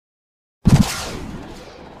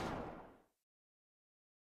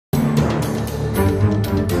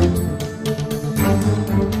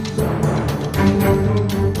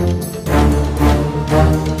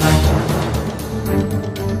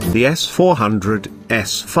The S400,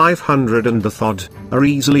 S500 and the THOD are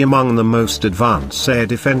easily among the most advanced air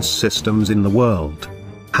defense systems in the world.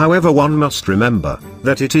 However, one must remember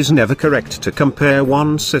that it is never correct to compare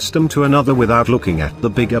one system to another without looking at the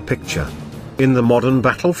bigger picture. In the modern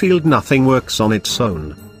battlefield, nothing works on its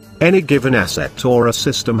own. Any given asset or a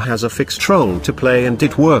system has a fixed role to play, and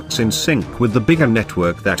it works in sync with the bigger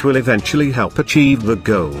network that will eventually help achieve the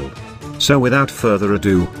goal. So without further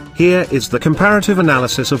ado, here is the comparative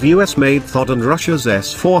analysis of US-made THOD and Russia's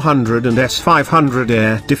S400 and S500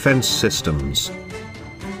 air defense systems.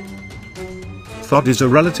 THOD is a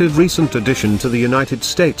relative recent addition to the United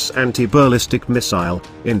States anti-ballistic missile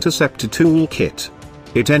interceptor toolkit.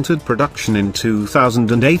 It entered production in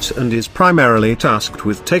 2008 and is primarily tasked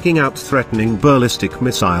with taking out threatening ballistic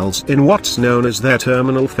missiles in what's known as their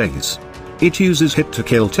terminal phase. It uses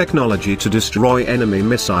hit-to-kill technology to destroy enemy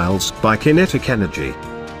missiles by kinetic energy.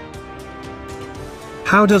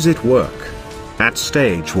 How does it work? At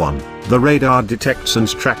stage 1, the radar detects and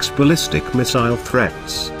tracks ballistic missile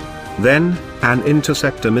threats. Then, an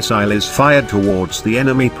interceptor missile is fired towards the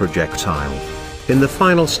enemy projectile. In the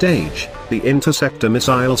final stage, the interceptor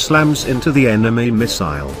missile slams into the enemy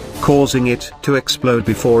missile, causing it to explode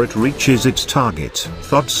before it reaches its target.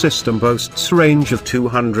 THOD system boasts range of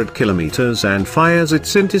 200 kilometers and fires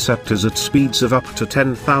its interceptors at speeds of up to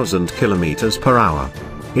 10,000 kilometers per hour.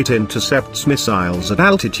 It intercepts missiles at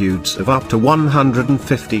altitudes of up to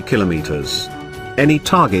 150 kilometers. Any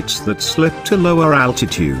targets that slip to lower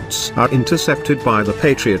altitudes are intercepted by the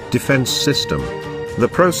Patriot defense system. The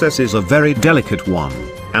process is a very delicate one,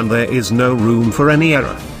 and there is no room for any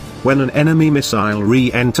error. When an enemy missile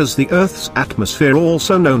re-enters the Earth's atmosphere,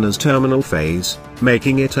 also known as terminal phase,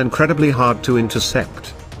 making it incredibly hard to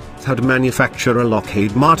intercept. THOD manufacturer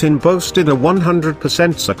Lockheed Martin boasted a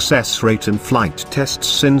 100% success rate in flight tests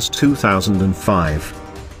since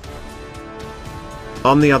 2005.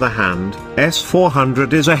 On the other hand,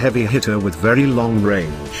 S400 is a heavy hitter with very long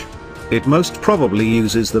range. It most probably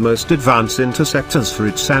uses the most advanced interceptors for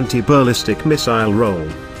its anti-ballistic missile role.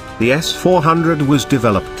 The S400 was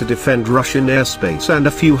developed to defend Russian airspace and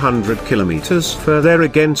a few hundred kilometers further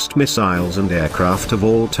against missiles and aircraft of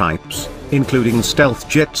all types, including stealth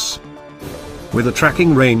jets. With a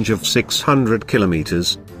tracking range of 600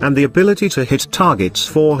 kilometers, and the ability to hit targets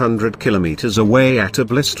 400 kilometers away at a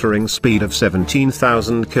blistering speed of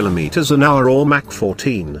 17,000 kilometers an hour or Mach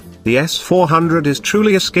 14, the S400 is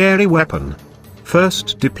truly a scary weapon.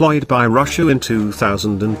 First deployed by Russia in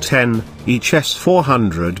 2010, each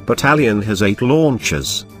S400 battalion has 8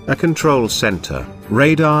 launchers, a control center,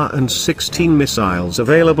 radar and 16 missiles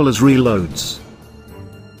available as reloads.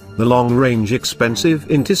 The long-range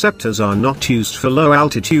expensive interceptors are not used for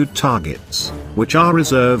low-altitude targets, which are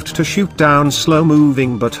reserved to shoot down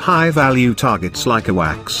slow-moving but high-value targets like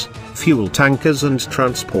AWACS, fuel tankers and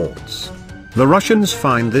transports. The Russians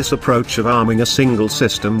find this approach of arming a single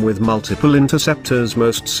system with multiple interceptors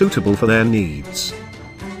most suitable for their needs.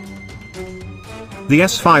 The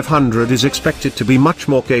S500 is expected to be much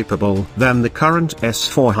more capable than the current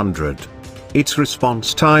S400. Its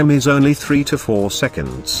response time is only 3 to 4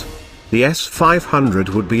 seconds. The S500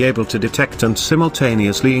 would be able to detect and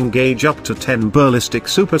simultaneously engage up to 10 ballistic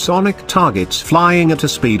supersonic targets flying at a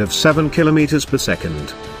speed of 7 km per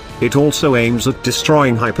second. It also aims at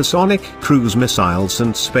destroying hypersonic cruise missiles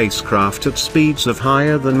and spacecraft at speeds of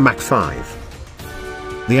higher than Mach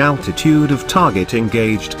 5. The altitude of target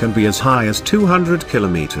engaged can be as high as 200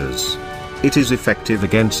 kilometers. It is effective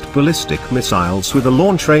against ballistic missiles with a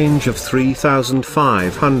launch range of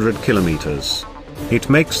 3,500 kilometers. It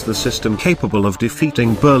makes the system capable of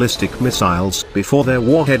defeating ballistic missiles before their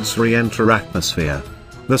warheads re-enter atmosphere.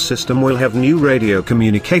 The system will have new radio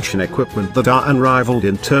communication equipment that are unrivaled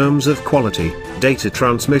in terms of quality, data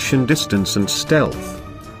transmission distance and stealth.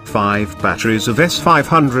 5 batteries of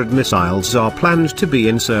S500 missiles are planned to be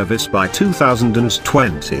in service by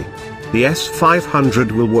 2020. The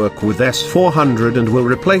S500 will work with S400 and will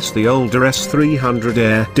replace the older S300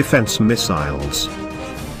 air defense missiles.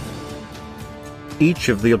 Each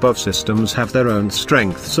of the above systems have their own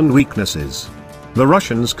strengths and weaknesses. The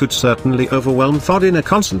Russians could certainly overwhelm THOD in a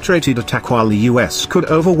concentrated attack, while the US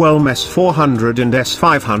could overwhelm S400 and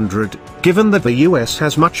S500, given that the US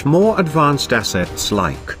has much more advanced assets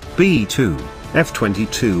like B-2,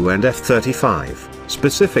 F-22 and F-35.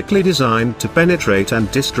 Specifically designed to penetrate and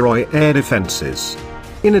destroy air defenses.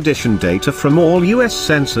 In addition, data from all US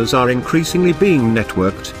sensors are increasingly being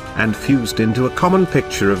networked and fused into a common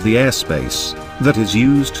picture of the airspace that is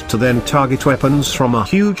used to then target weapons from a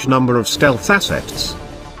huge number of stealth assets.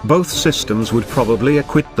 Both systems would probably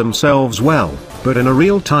acquit themselves well, but in a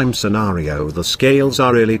real-time scenario the scales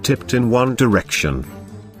are really tipped in one direction.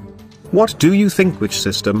 What do you think, which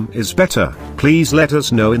system is better? Please let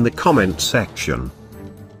us know in the comment section.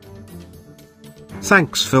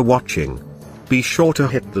 Thanks for watching. Be sure to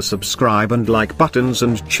hit the subscribe and like buttons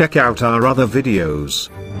and check out our other videos.